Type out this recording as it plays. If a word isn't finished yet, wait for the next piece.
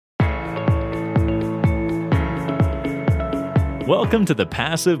Welcome to the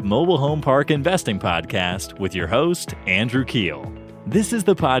Passive Mobile Home Park Investing Podcast with your host, Andrew Keel. This is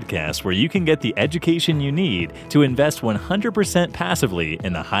the podcast where you can get the education you need to invest 100% passively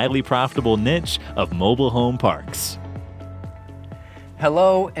in the highly profitable niche of mobile home parks.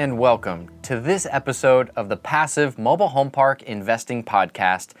 Hello and welcome to this episode of the Passive Mobile Home Park Investing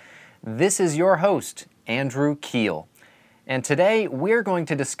Podcast. This is your host, Andrew Keel. And today we're going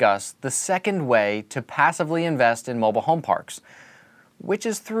to discuss the second way to passively invest in mobile home parks, which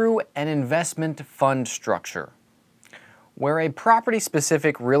is through an investment fund structure, where a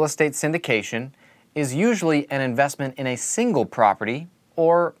property-specific real estate syndication is usually an investment in a single property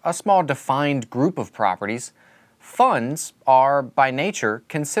or a small defined group of properties. Funds are, by nature,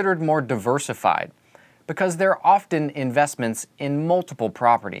 considered more diversified because they're often investments in multiple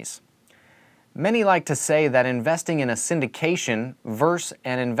properties. Many like to say that investing in a syndication versus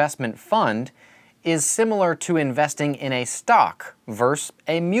an investment fund is similar to investing in a stock versus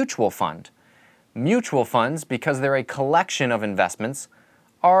a mutual fund. Mutual funds, because they're a collection of investments,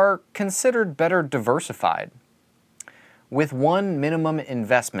 are considered better diversified. With one minimum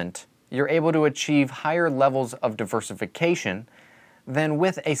investment, you're able to achieve higher levels of diversification than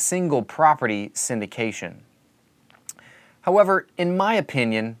with a single property syndication. However, in my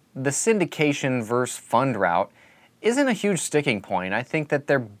opinion, the syndication versus fund route isn't a huge sticking point. I think that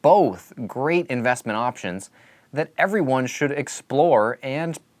they're both great investment options that everyone should explore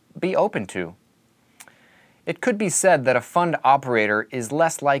and be open to. It could be said that a fund operator is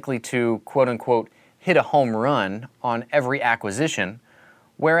less likely to, quote-unquote, hit a home run on every acquisition,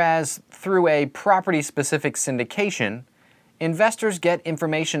 whereas through a property-specific syndication, investors get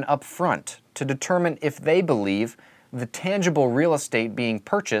information up front to determine if they believe the tangible real estate being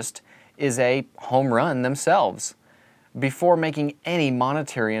purchased is a home run themselves before making any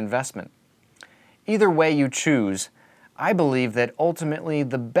monetary investment. Either way you choose, I believe that ultimately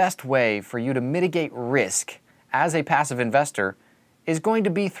the best way for you to mitigate risk as a passive investor is going to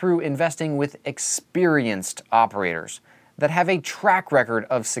be through investing with experienced operators that have a track record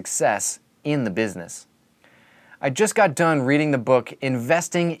of success in the business. I just got done reading the book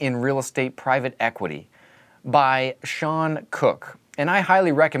Investing in Real Estate Private Equity by Sean Cook, and I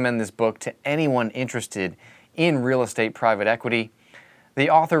highly recommend this book to anyone interested in real estate private equity.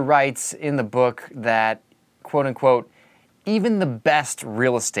 The author writes in the book that, quote-unquote, even the best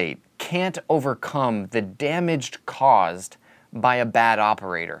real estate can't overcome the damage caused by a bad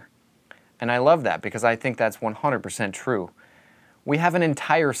operator. And I love that because I think that's 100% true. We have an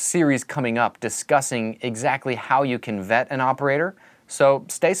entire series coming up discussing exactly how you can vet an operator, so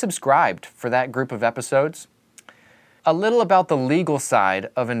stay subscribed for that group of episodes. A little about the legal side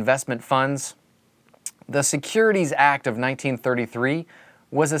of investment funds. The Securities Act of 1933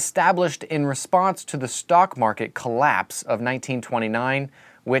 was established in response to the stock market collapse of 1929,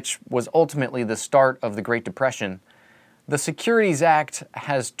 which was ultimately the start of the Great Depression. The Securities Act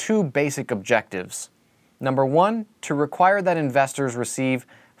has two basic objectives. Number one, to require that investors receive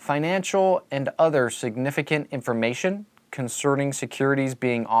financial and other significant information concerning securities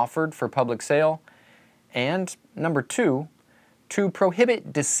being offered for public sale. And number two, to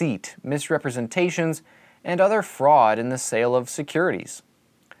prohibit deceit, misrepresentations, and other fraud in the sale of securities.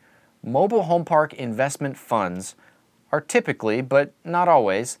 Mobile home park investment funds are typically, but not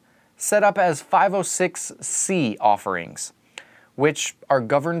always, set up as 506c offerings, which are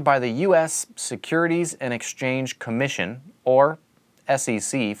governed by the U.S. Securities and Exchange Commission, or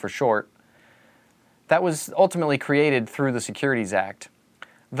SEC for short. That was ultimately created through the Securities Act.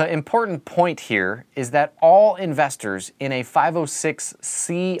 The important point here is that all investors in a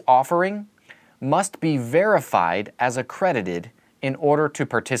 506c offering must be verified as accredited in order to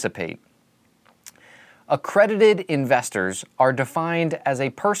participate. Accredited investors are defined as a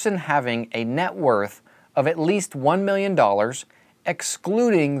person having a net worth of at least $1 million,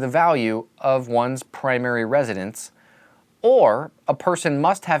 excluding the value of one's primary residence, or a person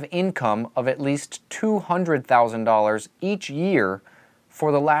must have income of at least $200,000 each year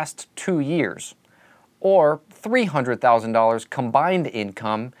for the last 2 years, or $300,000 combined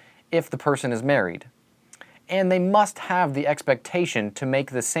income if the person is married. And they must have the expectation to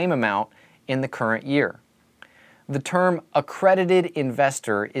make the same amount in the current year. The term accredited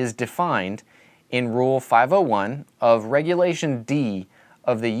investor is defined in Rule 501 of Regulation D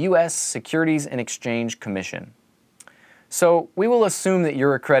of the U.S. Securities and Exchange Commission. So we will assume that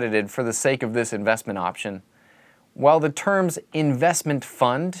you're accredited for the sake of this investment option. While the terms investment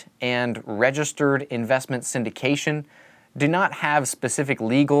fund and registered investment syndication do not have specific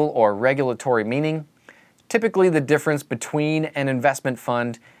legal or regulatory meaning, typically the difference between an investment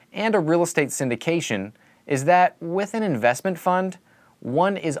fund and a real estate syndication is that with an investment fund,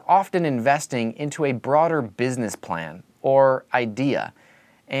 one is often investing into a broader business plan or idea,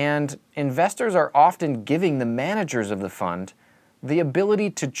 and investors are often giving the managers of the fund the ability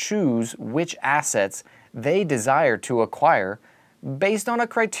to choose which assets they desire to acquire based on a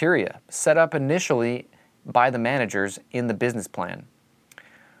criteria set up initially by the managers in the business plan.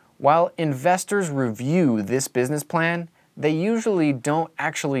 While investors review this business plan, they usually don't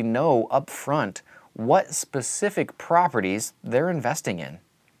actually know upfront what specific properties they're investing in.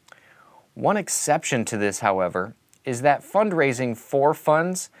 One exception to this, however, is that fundraising for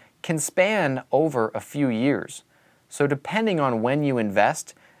funds can span over a few years. So depending on when you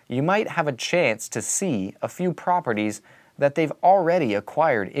invest, you might have a chance to see a few properties that they've already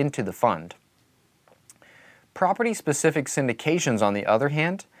acquired into the fund. Property-specific syndications, on the other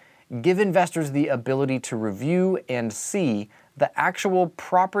hand, give investors the ability to review and see the actual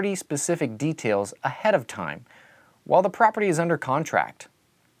property-specific details ahead of time while the property is under contract.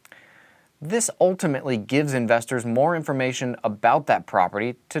 This ultimately gives investors more information about that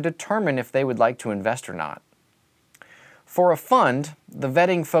property to determine if they would like to invest or not. For a fund, the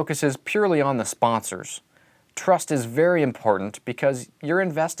vetting focuses purely on the sponsors. Trust is very important because you're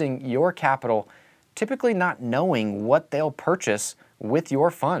investing your capital typically not knowing what they'll purchase with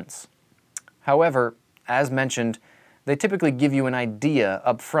your funds. However, as mentioned, they typically give you an idea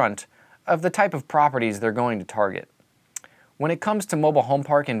up front of the type of properties they're going to target. When it comes to mobile home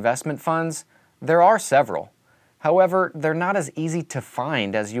park investment funds, there are several. However, they're not as easy to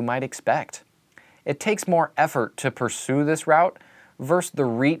find as you might expect. It takes more effort to pursue this route versus the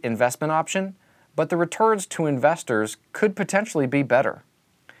REIT investment option, but the returns to investors could potentially be better.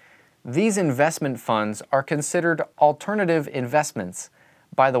 These investment funds are considered alternative investments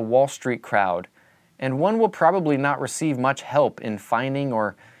by the Wall Street crowd, and one will probably not receive much help in finding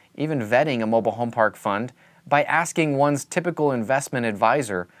or even vetting a mobile home park fund by asking one's typical investment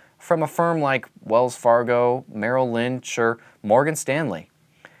advisor from a firm like Wells Fargo, Merrill Lynch, or Morgan Stanley.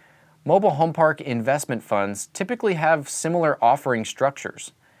 Mobile home park investment funds typically have similar offering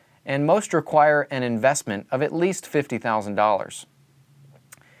structures, and most require an investment of at least $50,000.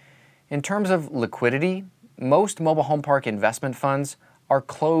 In terms of liquidity, most mobile home park investment funds are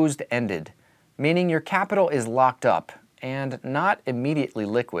closed-ended, meaning your capital is locked up and not immediately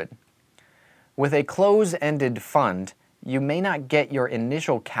liquid. With a closed-ended fund, you may not get your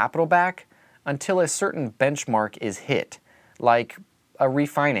initial capital back until a certain benchmark is hit, like a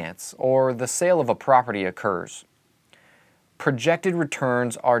refinance or the sale of a property occurs. Projected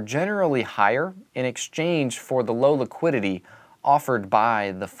returns are generally higher in exchange for the low liquidity offered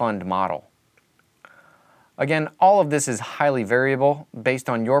by the fund model. Again, all of this is highly variable based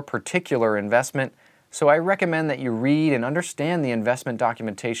on your particular investment, so I recommend that you read and understand the investment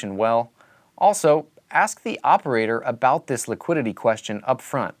documentation well. Also, ask the operator about this liquidity question up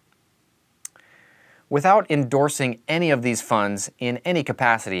front. Without endorsing any of these funds in any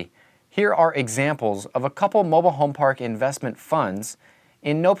capacity, here are examples of a couple mobile home park investment funds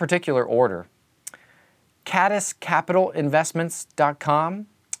in no particular order. CaddisCapitalInvestments.com,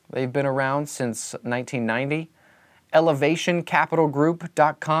 they've been around since 1990.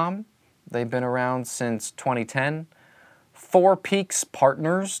 ElevationCapitalGroup.com, they've been around since 2010.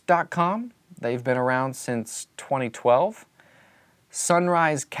 FourPeaksPartners.com, they've been around since 2012.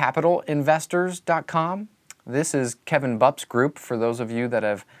 SunriseCapitalInvestors.com, this is Kevin Bupp's group for those of you that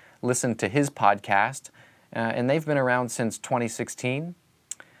have listened to his podcast, and they've been around since 2016.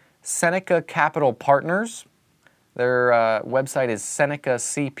 Seneca Capital Partners, their website is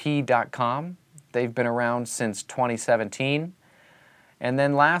senecacp.com. They've been around since 2017. And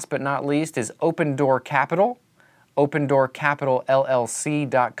then last but not least is Open Door Capital,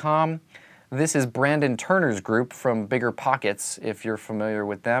 opendoorcapitalllc.com. This is Brandon Turner's group from Bigger Pockets, if you're familiar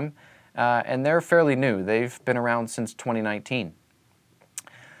with them. And they're fairly new. They've been around since 2019.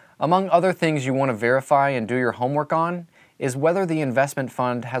 Among other things you want to verify and do your homework on is whether the investment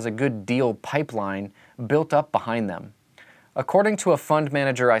fund has a good deal pipeline built up behind them. According to a fund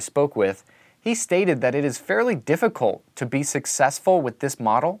manager I spoke with, he stated that it is fairly difficult to be successful with this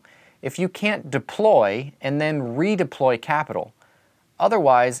model if you can't deploy and then redeploy capital.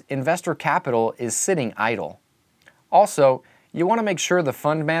 Otherwise, investor capital is sitting idle. Also, you want to make sure the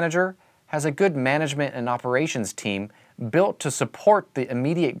fund manager has a good management and operations team built to support the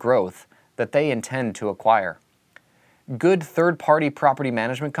immediate growth that they intend to acquire. Good third-party property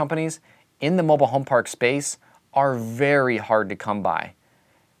management companies in the mobile home park space are very hard to come by.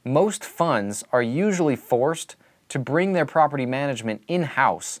 Most funds are usually forced to bring their property management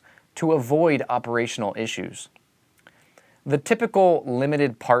in-house to avoid operational issues. The typical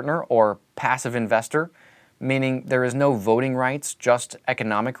limited partner or passive investor meaning there is no voting rights, just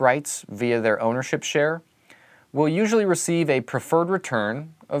economic rights via their ownership share, will usually receive a preferred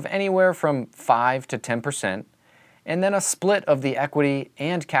return of anywhere from 5 to 10%, and then a split of the equity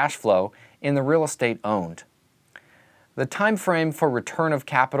and cash flow in the real estate owned. The time frame for return of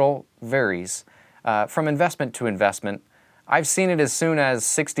capital varies from investment to investment. I've seen it as soon as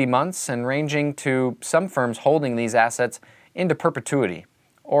 60 months and ranging to some firms holding these assets into perpetuity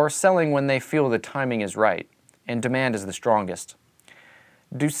or selling when they feel the timing is right and demand is the strongest.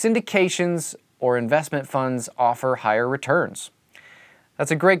 Do syndications or investment funds offer higher returns?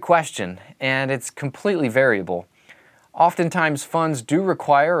 That's a great question, and it's completely variable. Oftentimes, funds do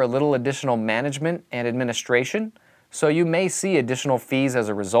require a little additional management and administration, so you may see additional fees as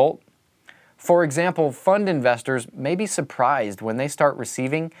a result. For example, fund investors may be surprised when they start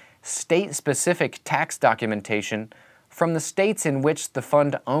receiving state-specific tax documentation from the states in which the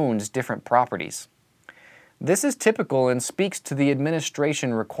fund owns different properties. This is typical and speaks to the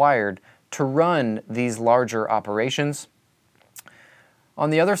administration required to run these larger operations. On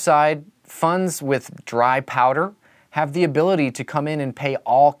the other side, funds with dry powder have the ability to come in and pay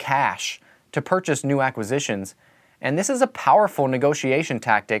all cash to purchase new acquisitions, and this is a powerful negotiation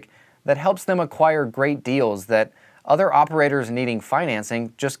tactic that helps them acquire great deals that other operators needing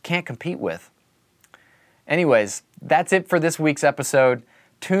financing just can't compete with. Anyways, that's it for this week's episode.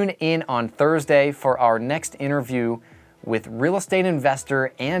 Tune in on Thursday for our next interview with real estate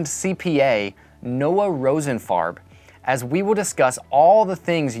investor and CPA Noah Rosenfarb, as we will discuss all the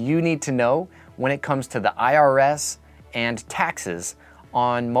things you need to know when it comes to the IRS and taxes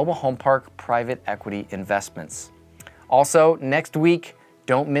on mobile home park private equity investments. Also, next week,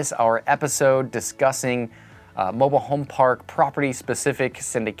 don't miss our episode discussing mobile home park property-specific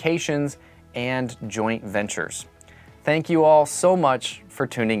syndications and joint ventures. Thank you all so much for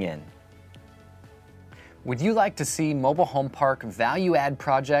tuning in. Would you like to see mobile home park value-add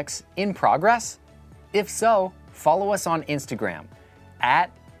projects in progress? If so, follow us on Instagram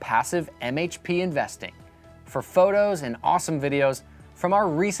 @PassiveMHPinvesting for photos and awesome videos from our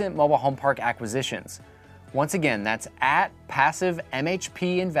recent mobile home park acquisitions. Once again, that's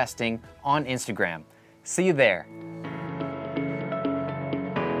 @PassiveMHPinvesting on Instagram. See you there.